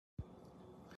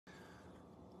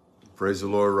Praise the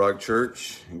Lord, Rock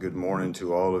Church, and good morning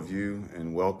to all of you,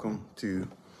 and welcome to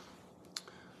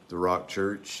the Rock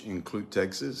Church in Clute,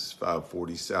 Texas,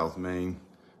 540 South Main.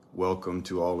 Welcome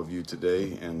to all of you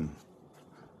today, and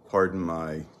pardon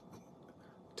my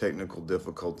technical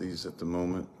difficulties at the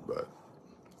moment, but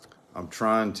I'm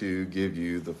trying to give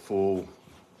you the full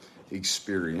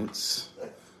experience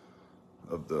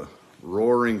of the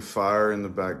roaring fire in the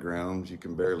background. You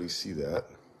can barely see that,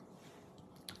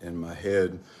 and my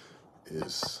head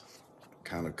is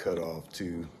kind of cut off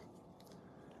too.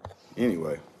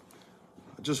 Anyway,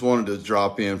 I just wanted to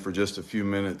drop in for just a few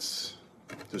minutes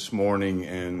this morning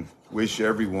and wish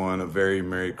everyone a very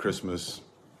Merry Christmas.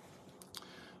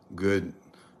 Good,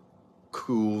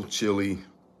 cool, chilly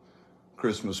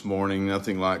Christmas morning.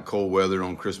 Nothing like cold weather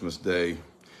on Christmas Day.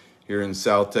 Here in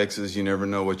South Texas, you never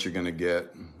know what you're going to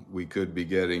get. We could be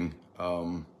getting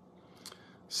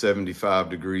 75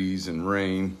 degrees and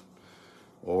rain,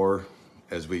 or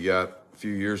as we got a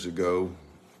few years ago,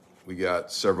 we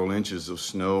got several inches of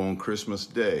snow on Christmas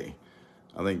Day.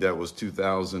 I think that was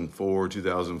 2004,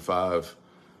 2005.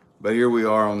 But here we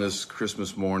are on this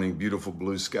Christmas morning, beautiful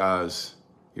blue skies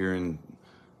here in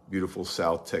beautiful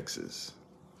South Texas.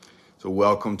 So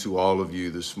welcome to all of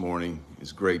you this morning.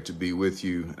 It's great to be with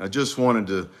you. I just wanted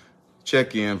to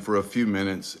check in for a few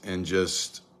minutes and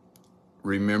just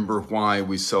remember why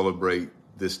we celebrate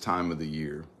this time of the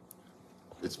year.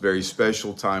 It's a very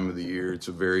special time of the year. It's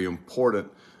a very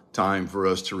important time for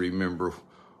us to remember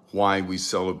why we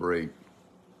celebrate.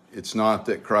 It's not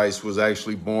that Christ was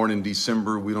actually born in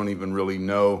December. We don't even really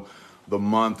know the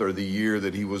month or the year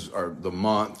that he was, or the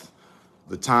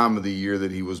time of the year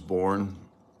that he was born.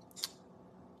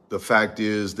 The fact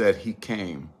is that he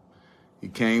came. He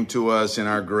came to us in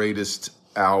our greatest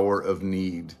hour of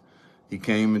need. He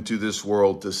came into this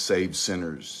world to save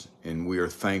sinners, and we are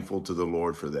thankful to the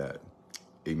Lord for that.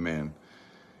 Amen.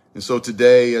 And so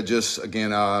today,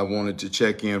 I wanted to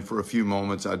check in for a few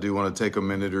moments. I do want to take a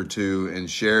minute or two and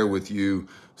share with you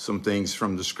some things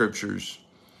from the scriptures.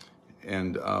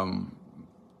 And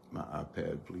my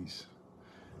iPad, please.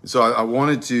 So I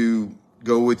wanted to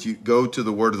go to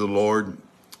the word of the Lord.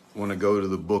 I want to go to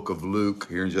the book of Luke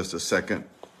here in just a second.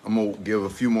 I'm going to give a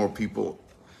few more people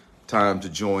time to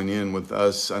join in with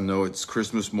us. I know it's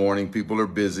Christmas morning. People are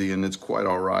busy, and it's quite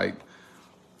all right.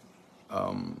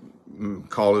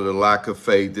 Call it a lack of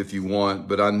faith if you want,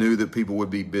 but I knew that people would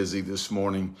be busy this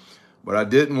morning. But I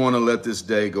didn't want to let this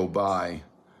day go by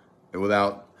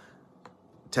without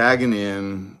tagging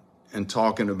in and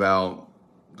talking about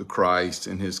the Christ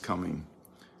and his coming.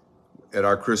 At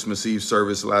our Christmas Eve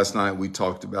service last night, we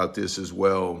talked about this as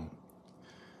well.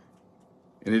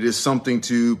 And it is something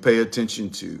to pay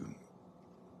attention to.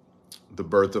 The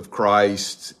birth of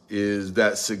Christ is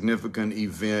that significant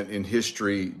event in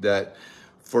history that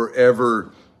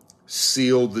forever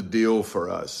sealed the deal for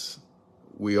us.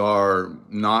 We are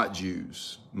not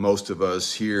Jews. Most of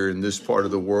us here in this part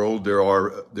of the world, there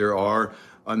are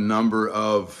a number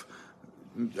of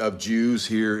Jews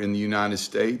here in the United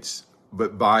States,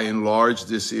 but by and large,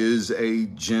 this is a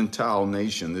Gentile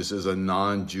nation. This is a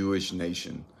non-Jewish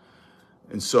nation.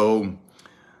 And so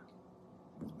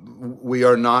we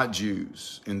are not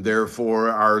Jews, and therefore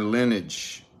our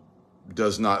lineage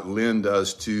does not lend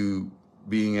us to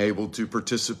being able to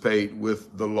participate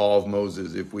with the law of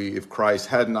Moses. If Christ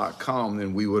had not come,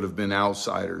 then we would have been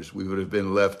outsiders. We would have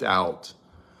been left out.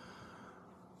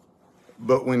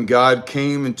 But when God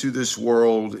came into this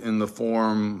world in the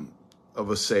form of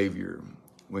a Savior,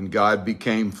 when God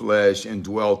became flesh and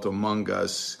dwelt among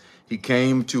us, he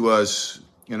came to us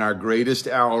in our greatest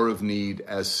hour of need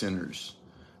as sinners,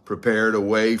 prepared a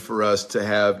way for us to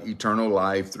have eternal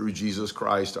life through Jesus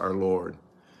Christ our Lord.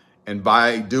 And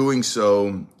by doing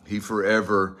so, he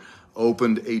forever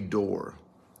opened a door.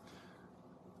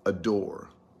 A door.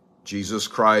 Jesus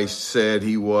Christ said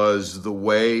he was the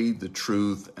way, the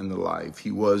truth, and the life.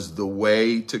 He was the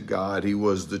way to God. He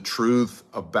was the truth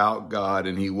about God,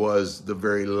 and he was the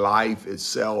very life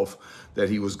itself that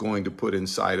he was going to put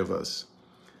inside of us.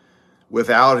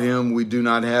 Without him, we do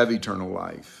not have eternal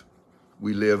life.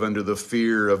 We live under the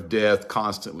fear of death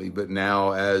constantly, but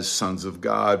now as sons of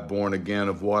God, born again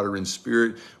of water and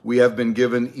spirit, we have been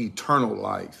given eternal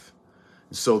life.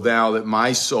 So now that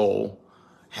my soul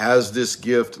has this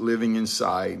gift living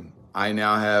inside, I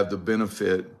now have the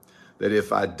benefit that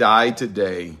if I die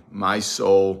today, my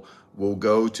soul will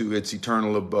go to its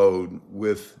eternal abode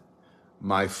with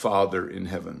my Father in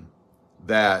heaven.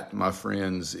 That, my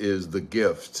friends, is the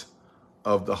gift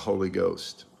of the Holy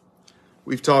Ghost.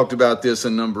 We've talked about this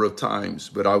a number of times,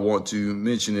 but I want to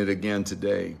mention it again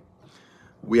today.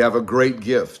 We have a great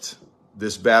gift.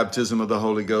 this baptism of the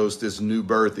Holy Ghost, this new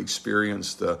birth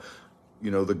experience, the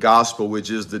gospel, which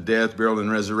is the death, burial,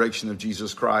 and resurrection of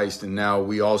Jesus Christ. And now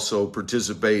we also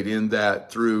participate in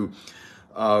that through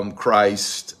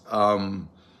Christ,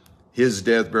 his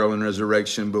death, burial, and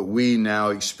resurrection. But we now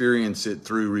experience it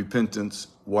through repentance,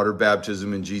 water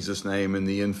baptism in Jesus' name, and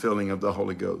the infilling of the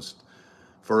Holy Ghost.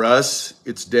 For us,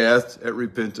 it's death at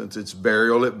repentance, it's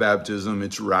burial at baptism,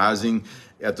 it's rising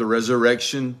at the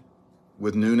resurrection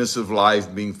with newness of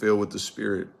life, being filled with the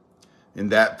Spirit.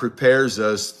 And that prepares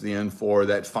us then for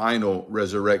that final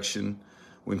resurrection.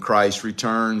 When Christ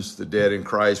returns, the dead in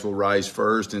Christ will rise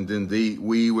first, and then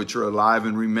we which are alive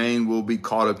and remain will be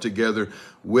caught up together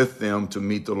with them to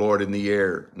meet the Lord in the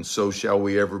air. And so shall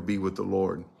we ever be with the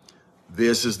Lord.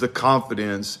 This is the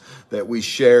confidence that we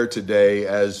share today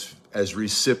as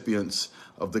recipients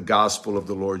of the gospel of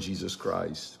the Lord Jesus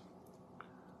Christ.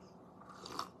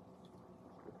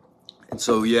 And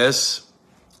so, yes,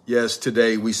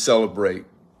 today we celebrate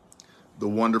the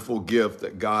wonderful gift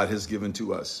that God has given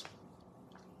to us.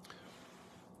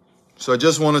 So I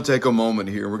just want to take a moment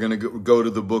here. We're going to go to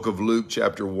the book of Luke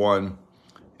chapter 1,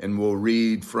 and we'll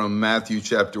read from Matthew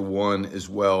chapter 1 as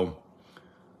well.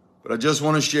 But I just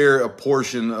want to share a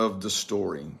portion of the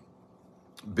story.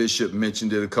 Bishop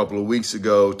mentioned it a couple of weeks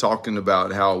ago, talking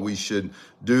about how we should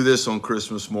do this on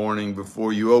Christmas morning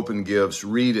before you open gifts.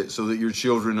 Read it so that your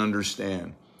children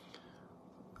understand.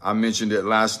 I mentioned it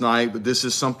last night, but this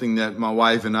is something that my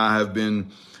wife and I have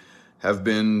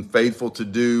been faithful to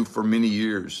do for many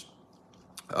years.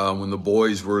 When the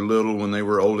boys were little, when they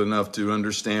were old enough to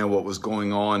understand what was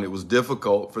going on, it was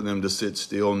difficult for them to sit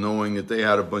still knowing that they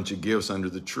had a bunch of gifts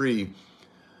under the tree.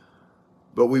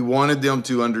 But we wanted them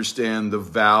to understand the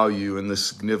value and the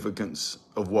significance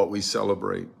of what we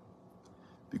celebrate.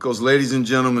 Because, ladies and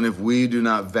gentlemen, if we do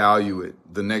not value it,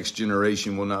 the next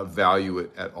generation will not value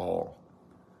it at all.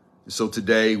 So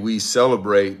today we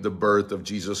celebrate the birth of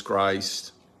Jesus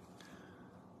Christ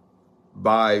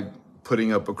by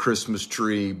putting up a Christmas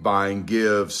tree, buying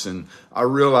gifts. And I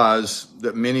realize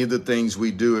that many of the things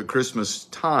we do at Christmas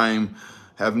time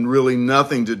have really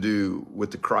nothing to do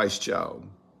with the Christ child.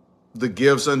 The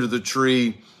gifts under the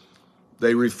tree,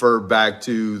 they refer back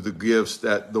to the gifts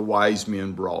that the wise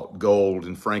men brought, gold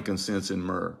and frankincense and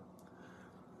myrrh.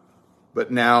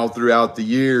 But now throughout the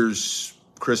years,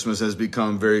 Christmas has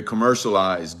become very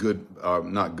commercialized.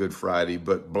 Not Good Friday,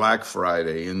 but Black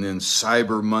Friday, and then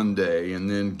Cyber Monday, and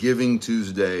then Giving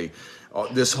Tuesday.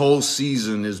 This whole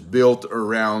season is built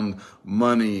around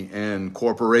money and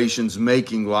corporations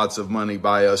making lots of money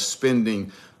by us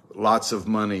spending lots of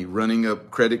money, running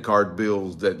up credit card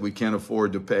bills that we can't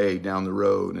afford to pay down the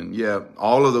road. And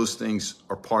all of those things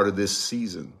are part of this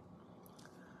season.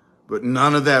 But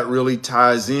none of that really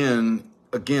ties in.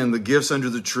 Again, the gifts under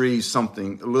the tree, a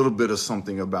little bit of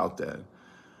something about that.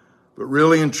 But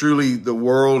really and truly, the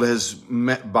world has,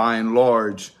 by and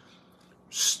large,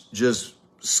 just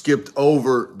skipped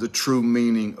over the true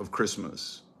meaning of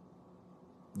Christmas.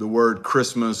 The word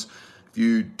Christmas, if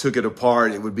you took it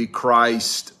apart, it would be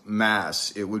Christ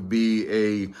Mass. It would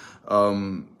be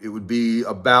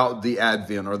about the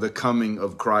advent or the coming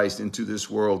of Christ into this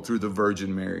world through the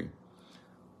Virgin Mary.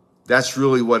 That's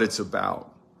really what it's about.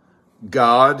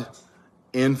 God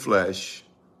in flesh,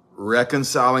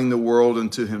 reconciling the world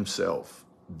unto himself.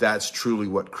 That's truly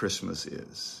what Christmas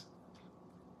is.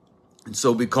 And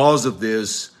so because of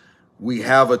this, we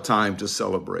have a time to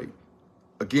celebrate.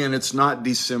 Again, it's not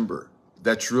December.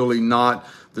 That's really not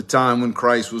the time when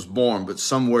Christ was born, but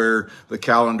somewhere the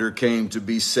calendar came to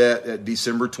be set at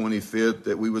December 25th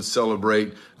that we would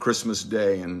celebrate Christmas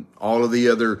Day and all of the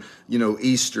other,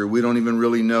 Easter. We don't even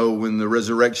really know when the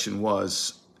resurrection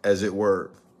was, as it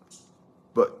were.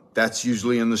 But that's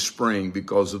usually in the spring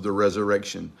because of the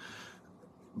resurrection.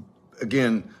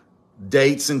 Again,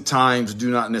 dates and times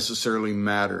do not necessarily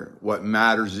matter. What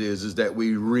matters is that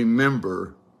we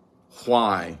remember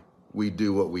why we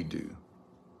do what we do.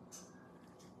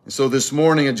 And so this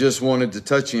morning, I just wanted to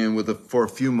touch in for a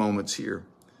few moments here.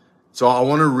 So I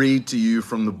want to read to you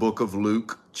from the book of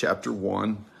Luke, chapter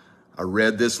 1. I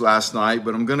read this last night,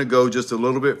 but I'm going to go just a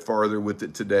little bit farther with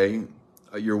it today.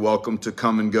 You're welcome to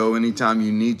come and go anytime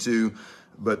you need to,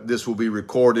 but this will be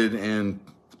recorded and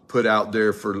put out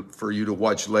there for you to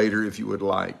watch later if you would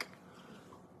like.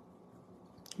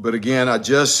 But again,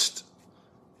 it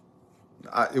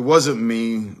wasn't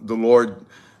me. The Lord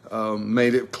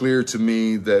made it clear to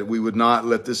me that we would not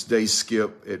let this day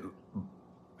skip it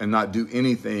and not do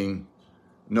anything.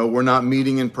 No, we're not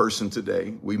meeting in person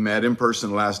today. We met in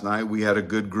person last night. We had a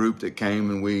good group that came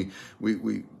and we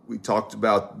talked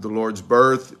about the Lord's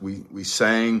birth. We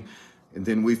sang, And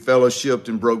then we fellowshiped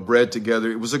and broke bread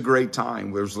together. It was a great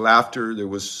time. There was laughter. There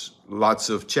was lots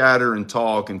of chatter and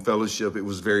talk and fellowship. It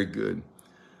was very good.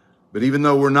 But even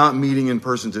though we're not meeting in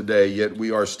person today, yet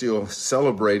we are still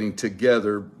celebrating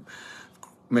together,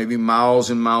 maybe miles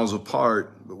and miles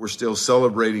apart, but we're still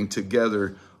celebrating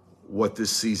together what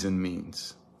this season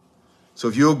means. So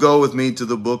if you'll go with me to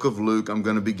the book of Luke, I'm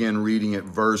going to begin reading at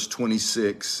verse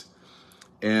 26,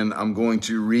 and I'm going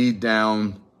to read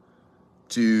down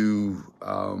to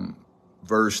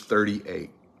verse 38.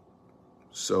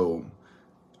 So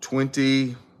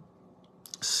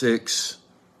 26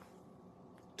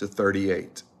 to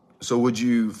 38. So would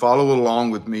you follow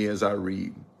along with me as I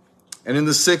read? And in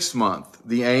the 6th month,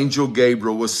 the angel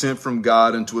Gabriel was sent from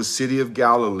God into a city of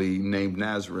Galilee named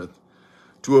Nazareth,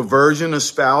 to a virgin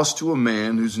espoused to a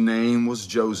man whose name was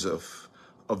Joseph,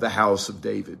 of the house of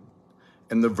David.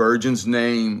 And the virgin's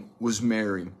name was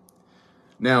Mary.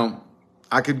 Now,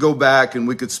 I could go back and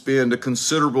we could spend a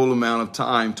considerable amount of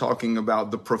time talking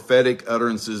about the prophetic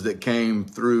utterances that came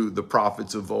through the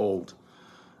prophets of old.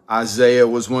 Isaiah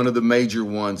was one of the major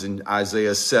ones in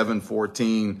Isaiah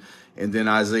 7:14, and then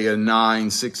Isaiah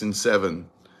 9:6 and 7.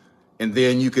 And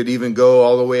then you could even go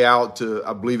all the way out to,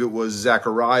 I believe it was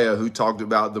Zechariah, who talked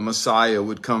about the Messiah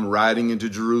would come riding into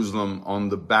Jerusalem on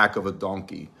the back of a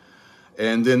donkey.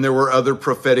 And then there were other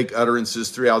prophetic utterances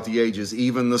throughout the ages.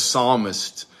 Even the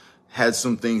psalmist had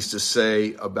some things to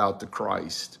say about the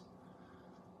Christ.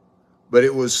 But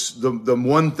it was the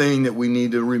one thing that we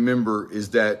need to remember is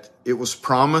that it was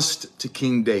promised to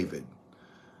King David.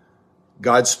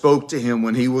 God spoke to him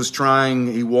when he was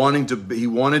he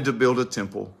wanted to build a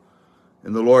temple.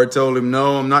 And the Lord told him,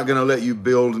 no, I'm not going to let you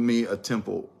build me a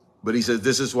temple. But he said,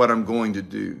 this is what I'm going to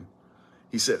do.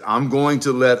 He said, I'm going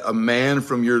to let a man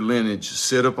from your lineage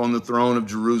sit upon the throne of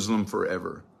Jerusalem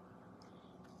forever.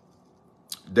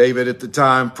 David at the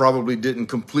time probably didn't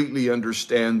completely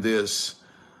understand this.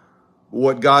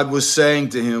 What God was saying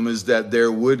to him is that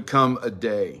there would come a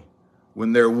day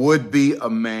when there would be a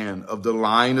man of the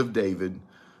line of David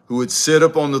who would sit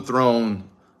upon the throne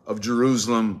of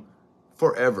Jerusalem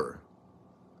forever.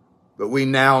 But we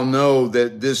now know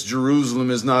that this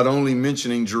Jerusalem is not only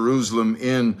mentioning Jerusalem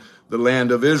in the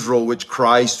land of Israel, which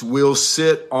Christ will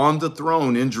sit on the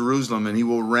throne in Jerusalem, and he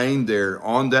will reign there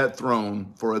on that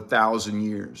throne for 1,000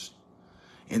 years.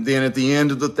 And then at the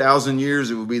end of the 1,000 years,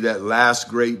 it will be that last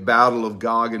great battle of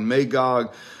Gog and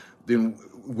Magog. Then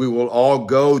we will all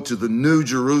go to the new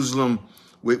Jerusalem,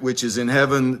 which is in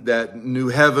heaven, that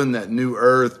new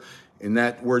earth, and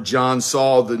that where John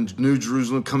saw the new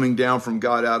Jerusalem coming down from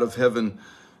God out of heaven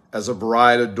as a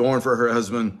bride adorned for her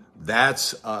husband.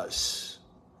 That's us.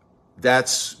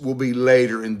 Will be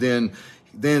later. And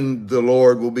then the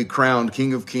Lord will be crowned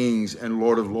King of Kings and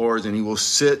Lord of Lords, and he will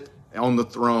sit on the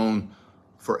throne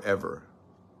forever.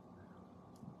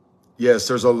 Yes,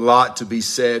 there's a lot to be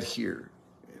said here.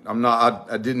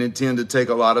 I didn't intend to take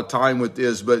a lot of time with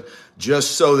this, but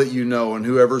just so that you know, and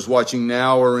whoever's watching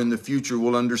now or in the future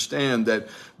will understand that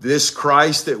this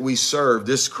Christ that we serve,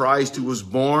 this Christ who was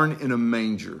born in a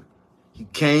manger, he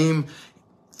came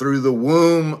through the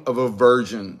womb of a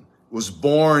virgin, was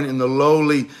born in the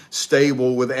lowly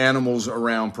stable with animals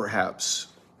around perhaps.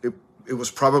 It was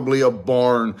probably a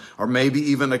barn or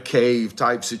maybe even a cave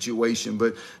type situation,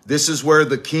 but this is where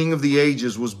the King of the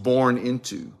Ages was born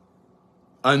into,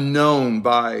 unknown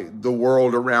by the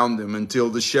world around them, until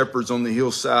the shepherds on the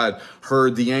hillside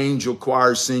heard the angel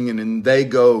choir singing, and they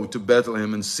go to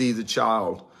Bethlehem and see the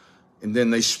child. And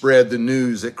then they spread the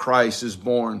news that Christ is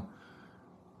born.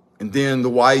 And then the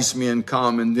wise men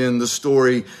come, and then the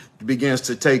story begins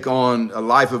to take on a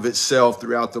life of itself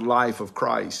throughout the life of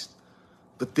Christ.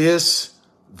 But this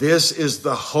is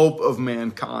the hope of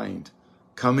mankind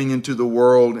coming into the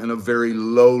world in a very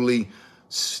lowly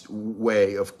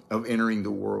way of entering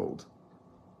the world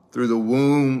through the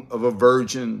womb of a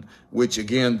virgin, which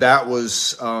again, that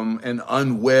was an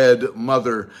unwed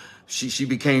mother. She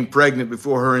became pregnant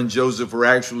before her and Joseph were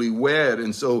actually wed.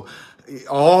 And so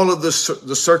all of the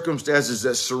circumstances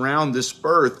that surround this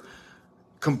birth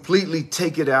completely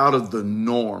take it out of the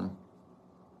norm,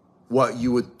 what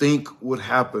you would think would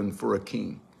happen for a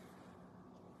king.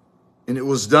 And it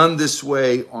was done this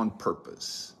way on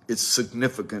purpose. It's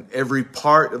significant. Every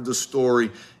part of the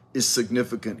story is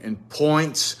significant and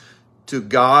points to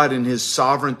God and his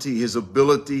sovereignty, his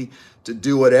ability to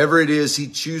do whatever it is he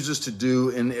chooses to do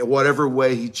in whatever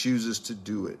way he chooses to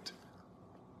do it.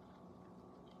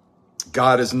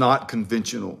 God is not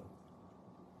conventional.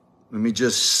 Let me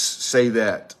just say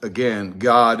that again.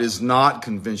 God is not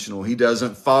conventional. He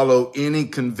doesn't follow any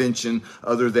convention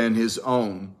other than his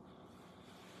own.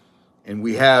 And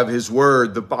we have his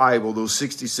word, the Bible, those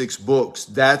 66 books.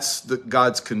 That's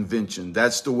God's convention.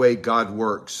 That's the way God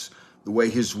works, the way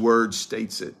his word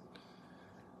states it.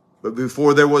 But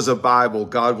before there was a Bible,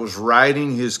 God was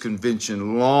writing his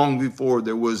convention long before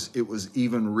it was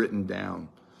even written down.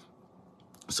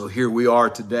 So here we are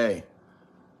today,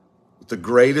 with the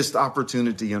greatest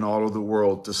opportunity in all of the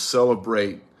world to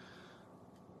celebrate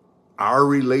our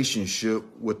relationship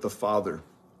with the Father.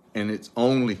 And it's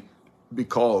only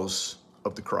because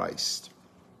of the Christ.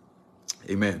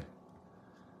 Amen.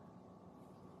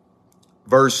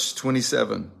 Verse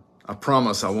 27. I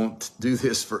promise I won't do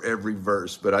this for every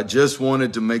verse, but I just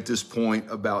wanted to make this point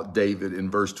about David in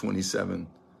verse 27.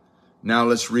 Now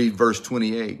let's read verse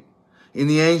 28. And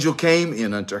the angel came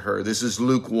in unto her. This is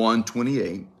Luke 1,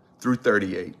 28 through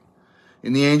 38.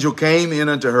 And the angel came in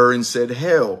unto her and said,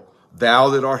 Hail, thou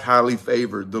that art highly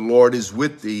favored, the Lord is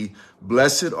with thee.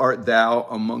 Blessed art thou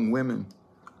among women.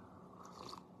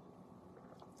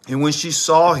 And when she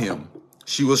saw him,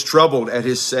 she was troubled at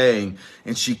his saying,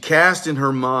 and she cast in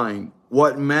her mind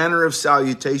what manner of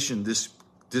salutation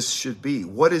this should be.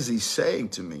 What is he saying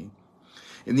to me?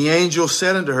 And the angel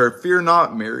said unto her, Fear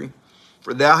not, Mary,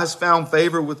 for thou hast found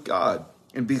favor with God.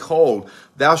 And behold,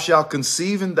 thou shalt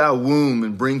conceive in thy womb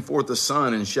and bring forth a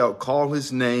son, and shalt call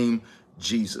his name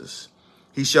Jesus.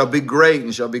 He shall be great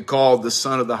and shall be called the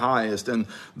Son of the Highest. And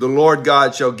the Lord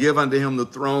God shall give unto him the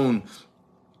throne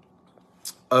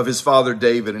of his father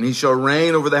David, and he shall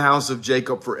reign over the house of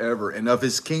Jacob forever, and of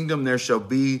his kingdom there shall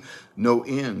be no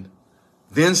end.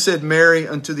 Then said Mary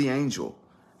unto the angel,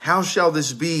 How shall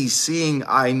this be, seeing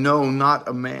I know not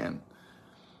a man?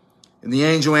 And the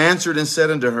angel answered and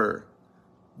said unto her,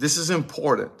 This is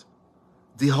important.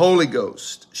 The Holy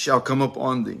Ghost shall come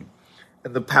upon thee,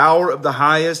 and the power of the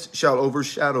highest shall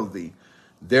overshadow thee.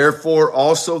 Therefore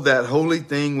also that holy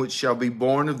thing which shall be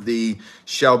born of thee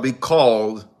shall be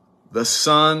called the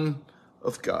Son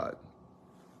of God.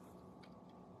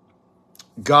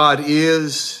 God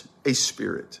is a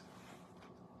spirit,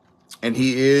 and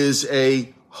he is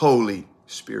a Holy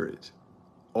Spirit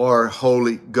or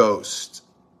Holy Ghost.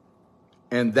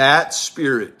 And that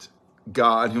Spirit,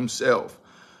 God himself,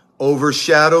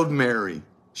 overshadowed Mary.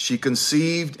 She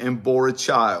conceived and bore a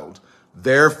child.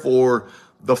 Therefore,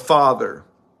 the Father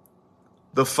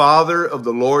of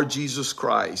the Lord Jesus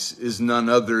Christ is none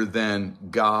other than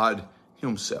God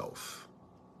himself.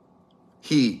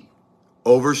 He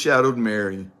overshadowed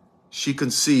Mary. She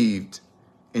conceived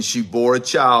and she bore a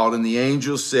child. And the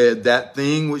angel said, That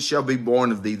thing which shall be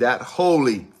born of thee, that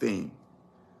holy thing,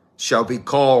 shall be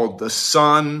called the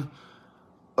Son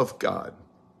of God.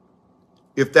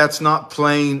 If that's not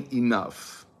plain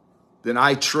enough, then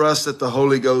I trust that the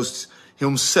Holy Ghost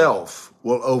himself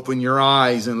will open your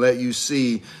eyes and let you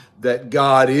see that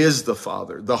God is the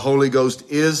Father. The Holy Ghost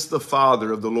is the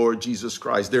Father of the Lord Jesus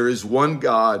Christ. There is one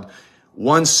God,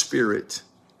 one Spirit,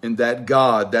 and that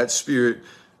God, that Spirit,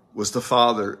 was the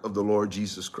Father of the Lord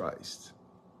Jesus Christ.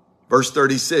 Verse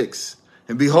 36,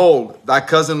 And behold, thy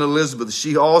cousin Elizabeth,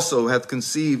 she also hath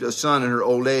conceived a son in her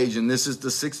old age, and this is the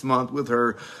 6th month with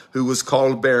her who was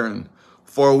called barren.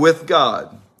 For with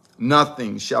God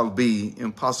nothing shall be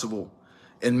impossible.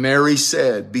 And Mary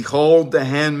said, Behold, the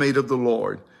handmaid of the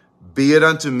Lord, be it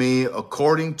unto me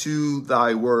according to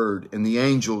thy word. And the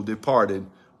angel departed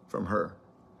from her.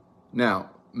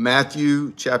 Now,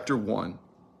 Matthew chapter 1.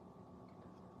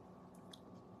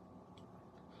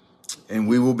 And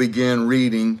we will begin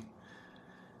reading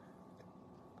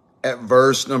at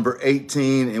verse number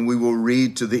 18, and we will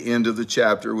read to the end of the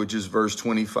chapter, which is verse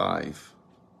 25.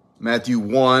 Matthew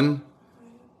 1,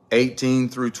 18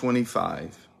 through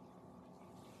 25.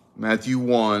 Matthew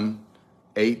 1,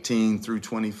 18 through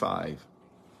 25.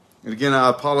 And again, I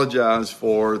apologize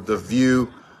for the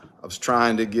view. I was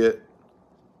trying to get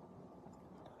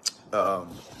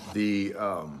the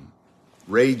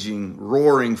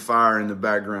roaring fire in the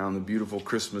background, the beautiful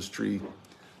Christmas tree.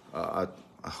 I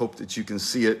hope that you can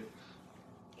see it.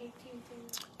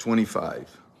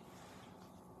 25.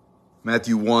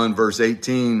 Matthew 1, verse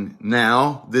 18.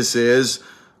 Now, this is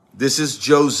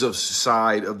Joseph's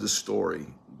side of the story.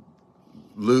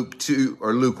 Luke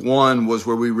 1 was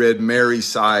where we read Mary's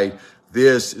side.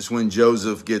 This is when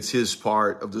Joseph gets his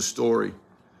part of the story.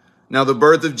 Now, the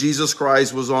birth of Jesus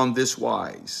Christ was on this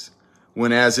wise.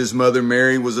 When as his mother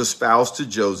Mary was espoused to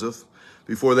Joseph,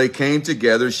 before they came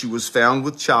together, she was found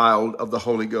with child of the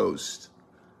Holy Ghost.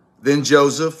 Then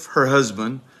Joseph, her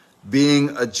husband,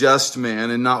 being a just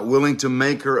man and not willing to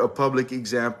make her a public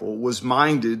example, was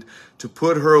minded to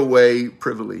put her away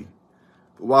privily.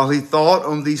 But while he thought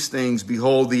on these things,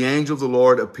 behold, the angel of the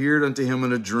Lord appeared unto him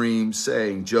in a dream,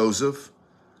 saying, Joseph,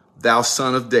 thou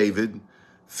son of David,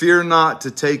 fear not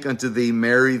to take unto thee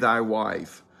Mary thy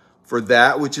wife, for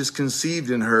that which is conceived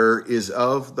in her is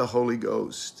of the Holy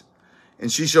Ghost.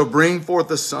 And she shall bring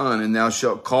forth a son, and thou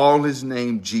shalt call his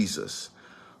name Jesus,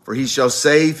 for he shall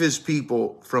save his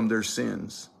people from their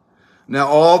sins. Now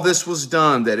all this was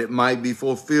done that it might be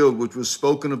fulfilled, which was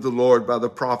spoken of the Lord by the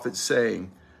prophet,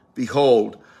 saying,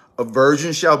 Behold, a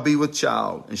virgin shall be with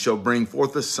child, and shall bring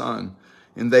forth a son,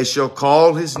 and they shall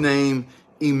call his name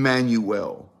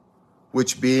Emmanuel,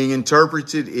 which being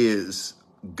interpreted is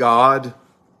God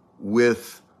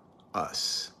with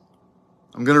us.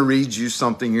 I'm going to read you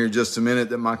something here in just a minute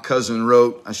that my cousin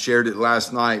wrote. I shared it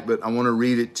last night, but I want to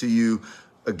read it to you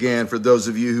again for those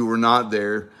of you who were not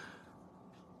there.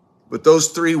 But those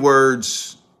three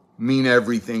words mean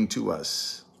everything to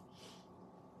us.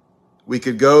 We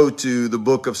could go to the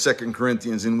book of 2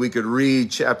 Corinthians and we could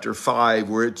read chapter 5,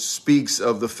 where it speaks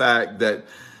of the fact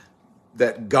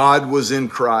that God was in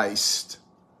Christ,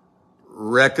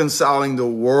 reconciling the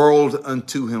world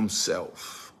unto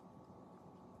himself.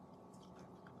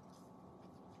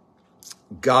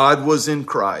 God was in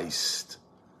Christ,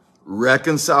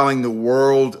 reconciling the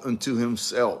world unto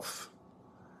himself.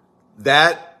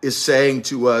 That is saying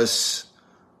to us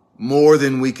more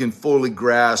than we can fully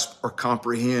grasp or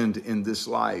comprehend in this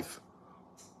life.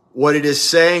 What it is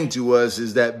saying to us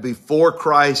is that before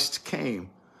Christ came,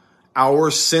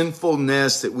 our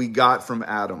sinfulness that we got from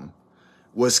Adam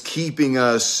was keeping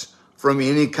us from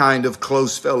any kind of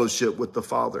close fellowship with the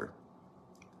Father.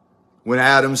 When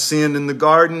Adam sinned in the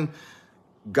garden,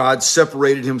 God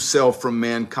separated himself from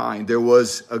mankind. There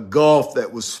was a gulf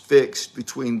that was fixed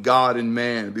between God and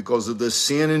man. Because of the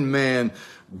sin in man,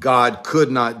 God could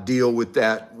not deal with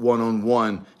that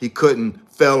one-on-one. He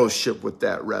couldn't fellowship with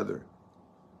that, rather.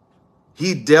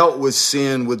 He dealt with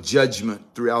sin with judgment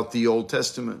throughout the Old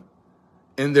Testament.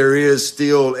 And there is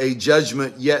still a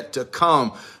judgment yet to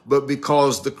come. But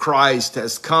because the Christ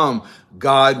has come,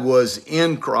 God was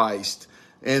in Christ.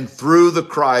 And through the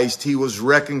Christ, he was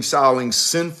reconciling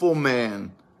sinful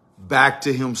man back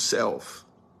to himself.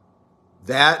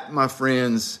 That, my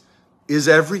friends, is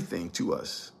everything to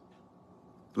us.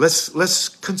 Let's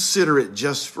consider it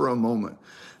just for a moment.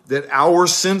 That our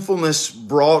sinfulness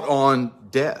brought on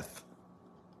death.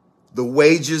 The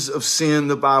wages of sin,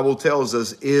 the Bible tells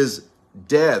us, is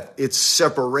death. It's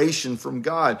separation from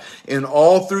God. And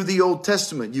all through the Old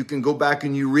Testament, you can go back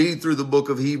and you read through the book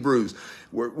of Hebrews,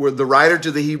 where the writer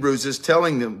to the Hebrews is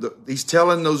telling them, he's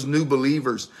telling those new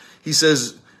believers, he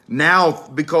says, now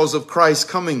because of Christ's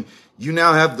coming, you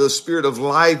now have the Spirit of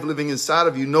life living inside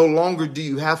of you. No longer do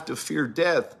you have to fear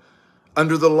death.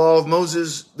 Under the law of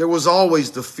Moses, there was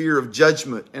always the fear of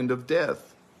judgment and of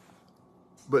death.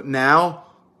 But now,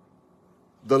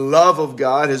 the love of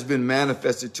God has been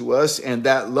manifested to us, and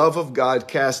that love of God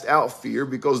casts out fear,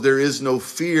 because there is no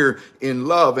fear in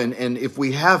love. And if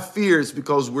we have fear, it's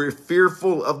because we're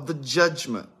fearful of the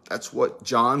judgment. That's what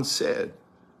John said.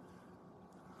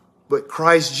 But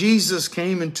Christ Jesus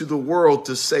came into the world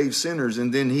to save sinners,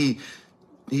 and then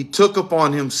he took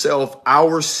upon himself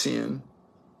our sin.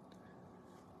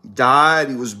 He died,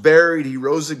 he was buried, he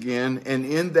rose again, and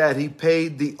in that he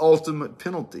paid the ultimate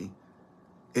penalty.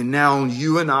 And now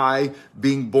you and I,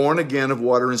 being born again of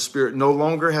water and spirit, no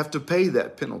longer have to pay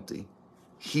that penalty.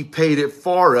 He paid it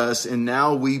for us, and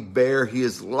now we bear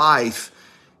his life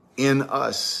in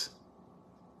us.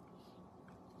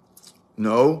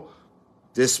 No,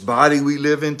 this body we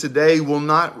live in today will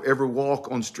not ever walk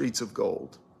on streets of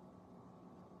gold.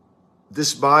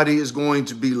 This body is going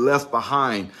to be left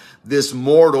behind. This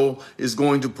mortal is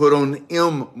going to put on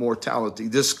immortality.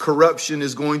 This corruption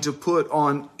is going to put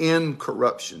on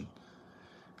incorruption.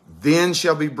 Then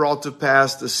shall be brought to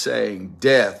pass the saying,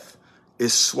 death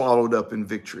is swallowed up in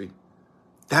victory.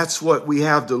 That's what we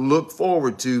have to look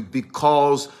forward to,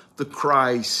 because the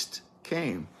Christ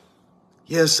came.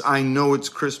 Yes, I know it's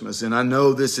Christmas, and I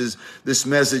know this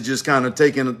message is kind of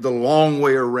taking the long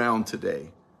way around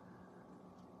today.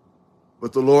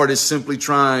 But the Lord is simply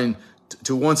trying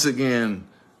to once again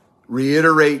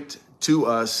reiterate to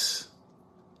us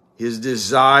his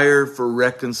desire for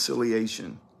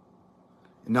reconciliation.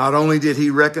 Not only did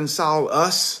he reconcile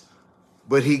us,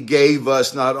 but he gave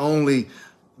us not only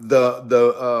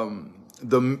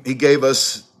he gave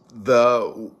us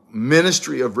the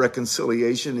ministry of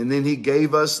reconciliation, and then he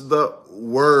gave us the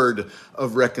word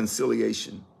of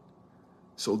reconciliation.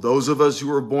 So those of us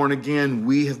who are born again,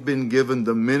 we have been given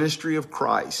the ministry of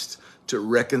Christ to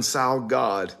reconcile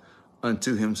God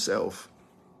unto himself.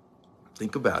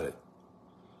 Think about it.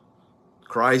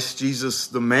 Christ Jesus,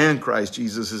 the man Christ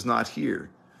Jesus, is not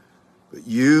here. But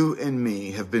you and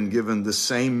me have been given the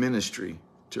same ministry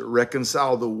to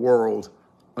reconcile the world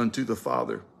unto the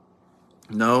Father.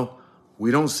 No,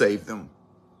 we don't save them,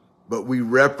 but we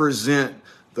represent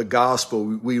the gospel.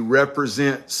 We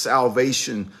represent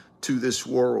salvation to this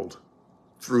world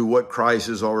through what Christ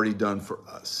has already done for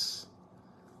us.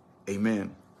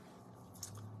 Amen.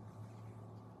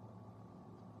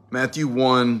 Matthew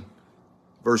 1,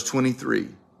 verse 23.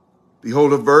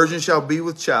 Behold, a virgin shall be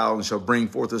with child and shall bring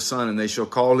forth a son, and they shall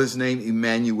call his name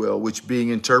Emmanuel, which being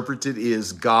interpreted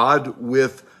is God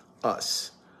with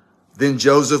us. Then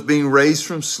Joseph, being raised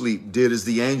from sleep, did as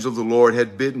the angel of the Lord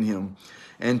had bidden him,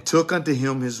 and took unto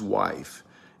him his wife,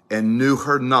 and knew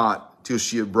her not till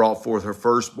she had brought forth her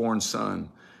firstborn son.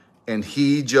 And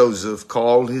he, Joseph,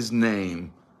 called his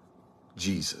name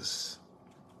Jesus.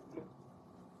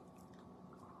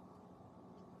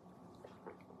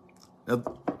 Now,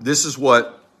 this is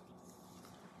what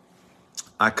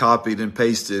I copied and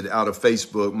pasted out of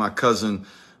Facebook. My cousin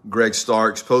Greg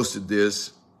Starks posted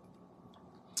this.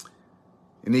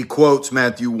 And he quotes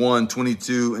Matthew 1,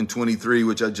 22 and 23,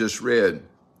 which I just read.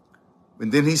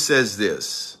 And then he says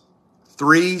this,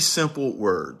 3 simple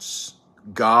words,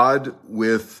 God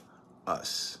with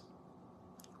us.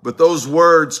 But those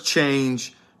words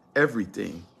change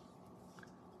everything.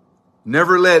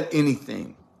 Never let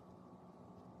anything,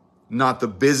 not the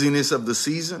busyness of the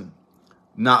season,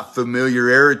 not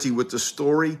familiarity with the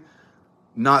story,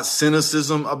 not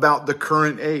cynicism about the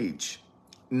current age,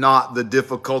 not the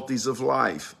difficulties of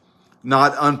life,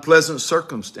 not unpleasant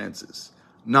circumstances,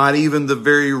 not even the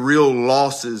very real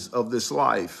losses of this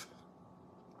life.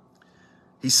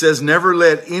 He says, never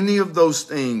let any of those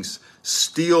things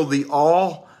steal the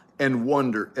awe and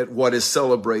wonder at what is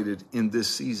celebrated in this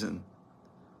season.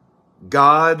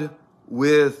 God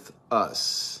with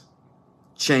us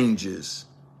changes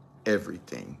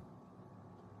everything.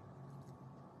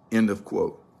 End of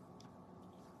quote.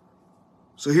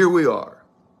 So here we are.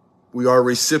 We are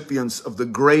recipients of the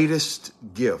greatest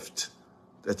gift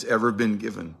that's ever been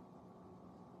given.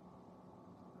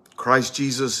 Christ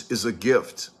Jesus is a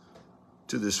gift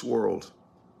to this world.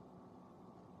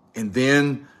 And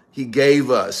then he gave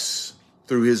us,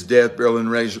 through his death, burial,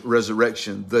 and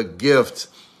resurrection, the gift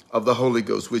of the Holy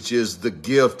Ghost, which is the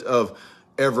gift of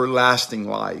everlasting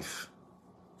life.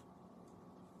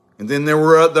 And then there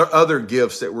were other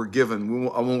gifts that were given.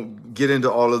 I won't get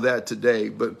into all of that today,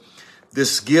 but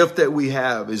this gift that we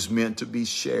have is meant to be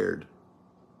shared.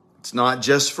 It's not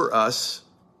just for us.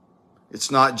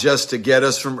 It's not just to get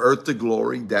us from earth to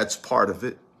glory. That's part of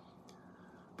it.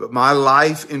 But my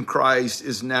life in Christ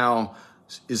is now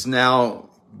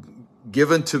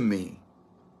given to me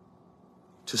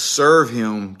to serve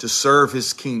him, to serve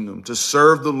his kingdom, to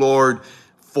serve the Lord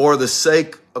for the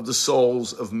sake of the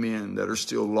souls of men that are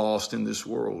still lost in this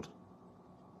world.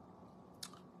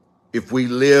 If we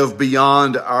live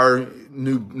beyond our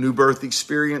new birth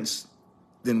experience,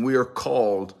 then we are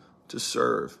called to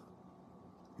serve.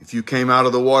 If you came out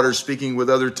of the water speaking with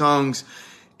other tongues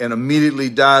and immediately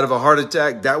died of a heart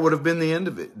attack, that would have been the end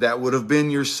of it. That would have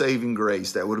been your saving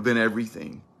grace. That would have been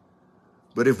everything.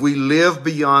 But if we live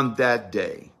beyond that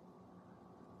day,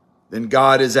 then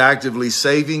God is actively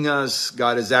saving us.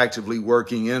 God is actively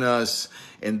working in us.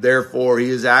 And therefore, he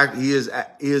is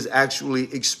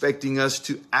actually expecting us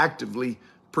to actively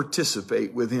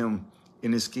participate with him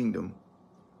in his kingdom.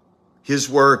 His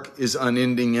work is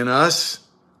unending in us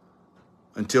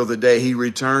until the day he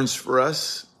returns for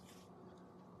us.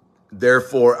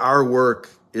 Therefore, our work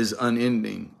is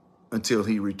unending until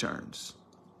he returns.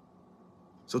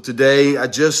 So today,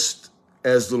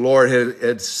 as the Lord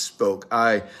had spoke,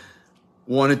 I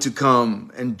wanted to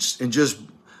come and just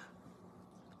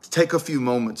take a few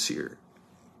moments here.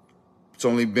 It's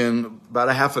only been about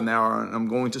a half an hour, and I'm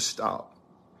going to stop.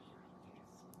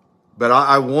 But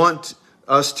I want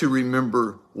us to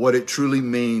remember what it truly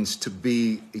means to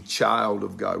be a child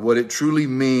of God, what it truly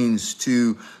means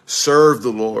to serve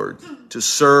the Lord, to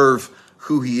serve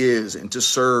who he is, and to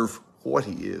serve what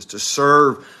he is, to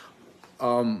serve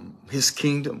his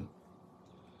kingdom.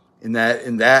 In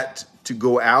that to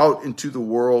go out into the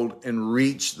world and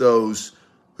reach those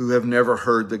who have never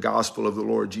heard the gospel of the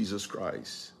Lord Jesus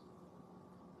Christ.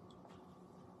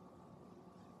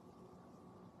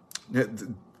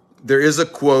 There is a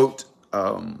quote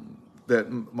that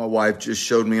my wife just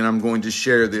showed me, and I'm going to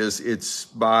share this. It's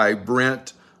by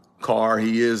Brent Carr.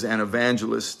 He is an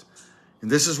evangelist. And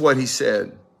this is what he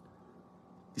said.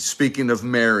 He's speaking of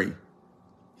Mary.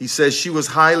 He says she was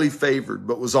highly favored,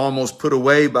 but was almost put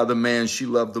away by the man she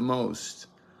loved the most.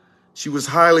 She was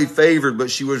highly favored,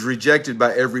 but she was rejected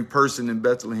by every person in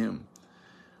Bethlehem.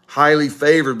 Highly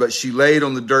favored, but she laid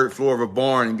on the dirt floor of a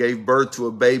barn and gave birth to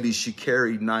a baby she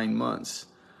carried 9 months.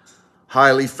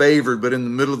 highly favored, but in the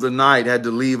middle of the night had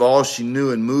to leave all she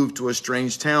knew and move to a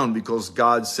strange town because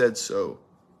God said so.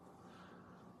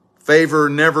 Favor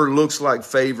never looks like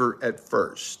favor at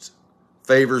first.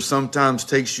 Favor sometimes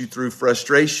takes you through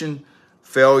frustration,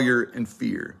 failure, and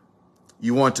fear.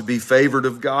 You want to be favored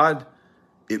of God?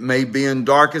 It may be in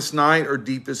darkest night or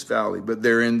deepest valley, but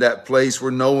they're in that place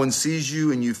where no one sees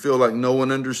you and you feel like no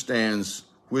one understands.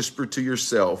 Whisper to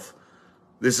yourself,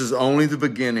 this is only the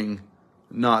beginning,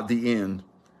 not the end.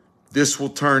 This will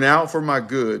turn out for my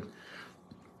good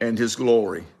and his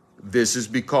glory. This is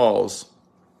because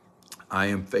I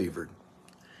am favored.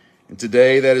 And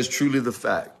today that is truly the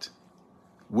fact.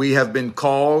 We have been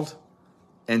called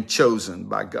and chosen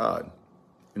by God.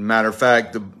 As a matter of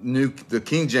fact, the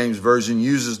King James Version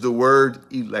uses the word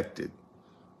elected.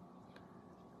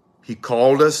 He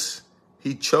called us,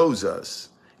 he chose us.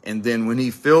 And then when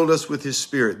he filled us with his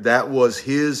Spirit, that was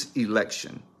his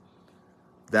election.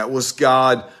 That was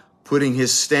God putting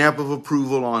his stamp of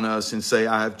approval on us and say,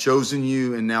 I have chosen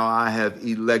you and now I have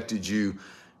elected you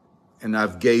and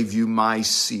I've gave you my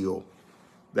seal.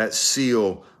 That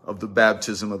seal of the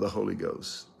baptism of the Holy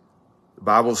Ghost. The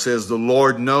Bible says the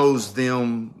Lord knows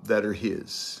them that are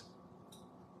his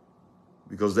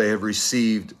because they have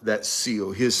received that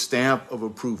seal, his stamp of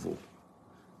approval.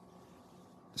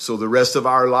 So the rest of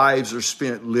our lives are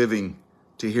spent living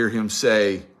to hear him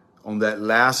say on that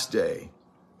last day,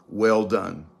 well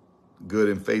done, good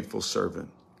and faithful servant.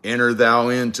 Enter thou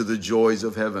into the joys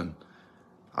of heaven.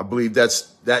 I believe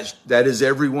that is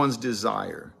everyone's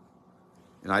desire.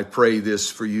 And I pray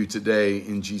this for you today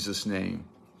in Jesus' name.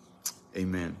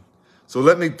 Amen. So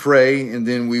let me pray, and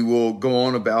then we will go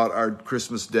on about our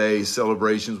Christmas Day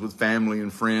celebrations with family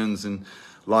and friends and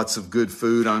lots of good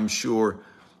food, I'm sure.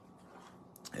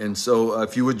 And so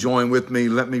if you would join with me,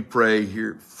 let me pray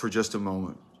here for just a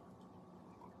moment.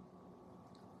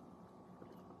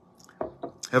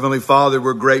 Heavenly Father,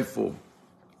 we're grateful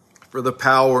for the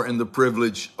power and the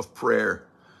privilege of prayer.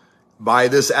 By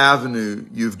this avenue,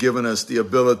 you've given us the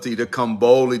ability to come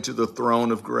boldly to the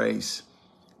throne of grace.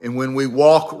 And when we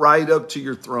walk right up to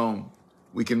your throne,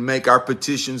 we can make our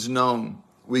petitions known.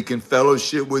 We can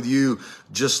fellowship with you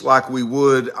just like we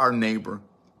would our neighbor.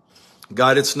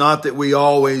 God, it's not that we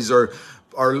always are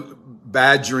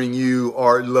badgering you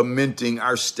or lamenting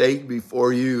our state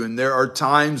before you. And there are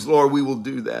times, Lord, we will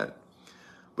do that.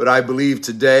 But I believe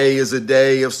today is a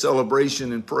day of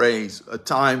celebration and praise, a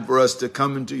time for us to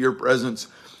come into your presence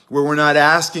where we're not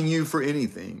asking you for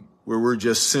anything, where we're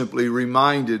just simply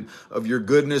reminded of your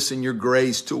goodness and your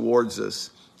grace towards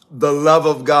us. The love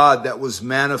of God that was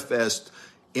manifest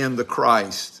in the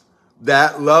Christ.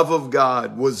 That love of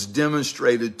God was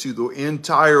demonstrated to the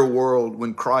entire world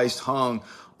when Christ hung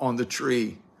on the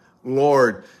tree.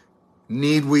 Lord,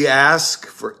 need we ask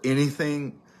for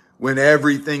anything when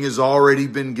everything has already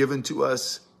been given to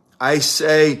us? I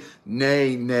say,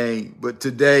 nay, nay. But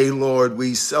today, Lord,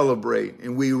 we celebrate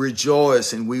and we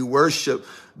rejoice and we worship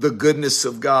the goodness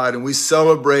of God. And we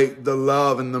celebrate the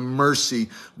love and the mercy,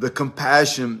 the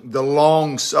compassion, the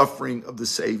long suffering of the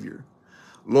Savior.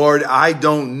 Lord, I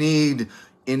don't need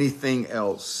anything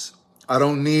else. I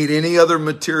don't need any other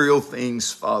material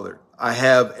things, Father. I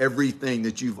have everything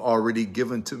that you've already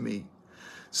given to me.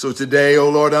 So today, oh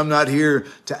Lord, I'm not here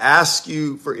to ask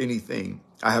you for anything.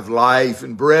 I have life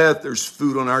and breath. There's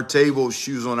food on our table,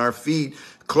 shoes on our feet,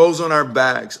 clothes on our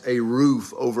backs, a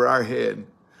roof over our head.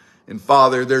 And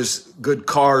Father, there's good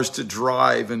cars to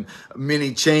drive and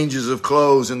many changes of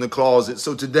clothes in the closet.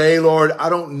 So today, Lord, I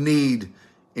don't need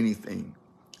anything.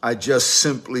 I just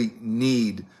simply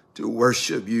need to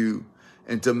worship you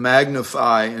and to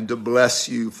magnify and to bless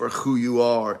you for who you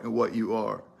are and what you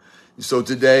are. So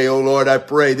today, oh Lord, I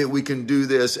pray that we can do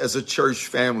this as a church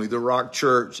family, the Rock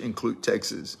Church in Clute,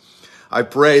 Texas. I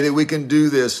pray that we can do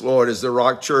this, Lord, as the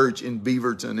Rock Church in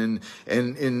Beaverton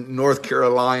and in North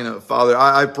Carolina, Father.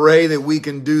 I pray that we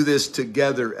can do this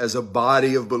together as a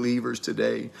body of believers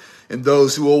today. And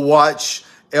those who will watch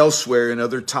elsewhere in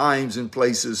other times and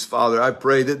places, Father, I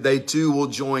pray that they too will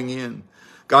join in.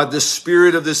 God, the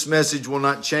spirit of this message will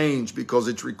not change because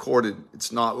it's recorded.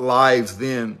 It's not live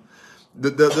then.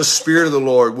 The Spirit of the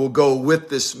Lord will go with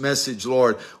this message,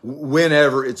 Lord,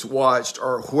 whenever it's watched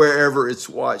or wherever it's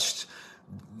watched.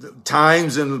 The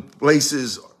times and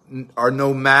places are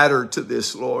no matter to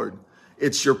this, Lord.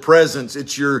 It's your presence.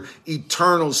 It's your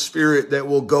eternal Spirit that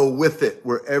will go with it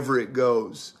wherever it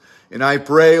goes. And I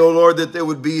pray, oh Lord, that there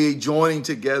would be a joining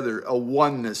together, a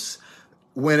oneness,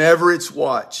 whenever it's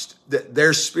watched, that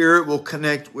their spirit will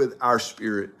connect with our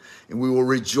spirit. And we will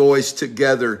rejoice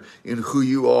together in who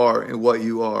you are and what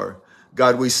you are.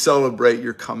 God, we celebrate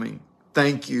your coming.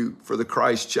 Thank you for the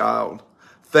Christ child.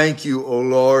 Thank you, O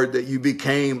Lord, that you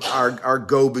became our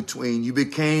go-between. You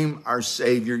became our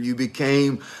Savior. You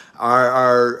became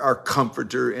our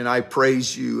comforter. And I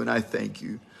praise you and I thank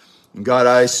you. And God,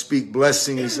 I speak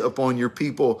blessings upon your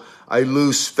people. I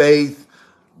loose faith,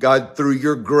 God, through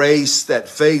your grace, that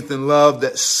faith and love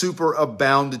that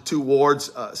superabounded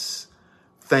towards us.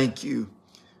 Thank you.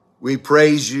 We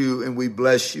praise you and we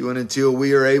bless you. And until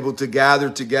we are able to gather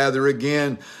together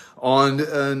again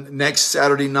on next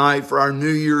Saturday night for our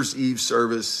New Year's Eve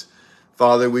service,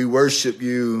 Father, we worship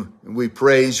you and we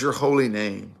praise your holy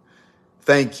name.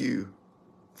 Thank you.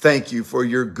 Thank you for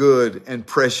your good and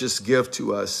precious gift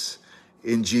to us.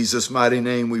 In Jesus' mighty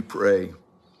name we pray.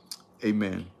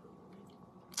 Amen.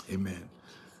 Amen.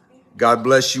 God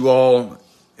bless you all.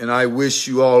 And I wish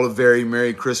you all a very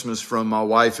Merry Christmas from my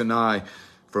wife and I,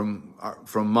 from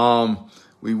Mom.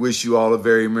 We wish you all a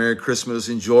very Merry Christmas.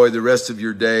 Enjoy the rest of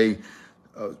your day.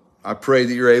 I pray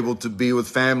that you're able to be with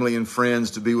family and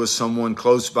friends, to be with someone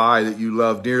close by that you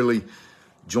love dearly.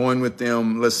 Join with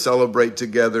them. Let's celebrate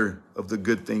together of the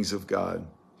good things of God.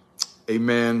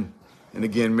 Amen. And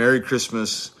again, Merry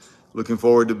Christmas. Looking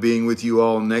forward to being with you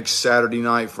all next Saturday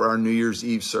night for our New Year's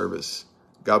Eve service.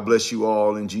 God bless you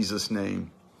all in Jesus'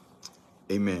 name.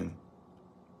 Amen.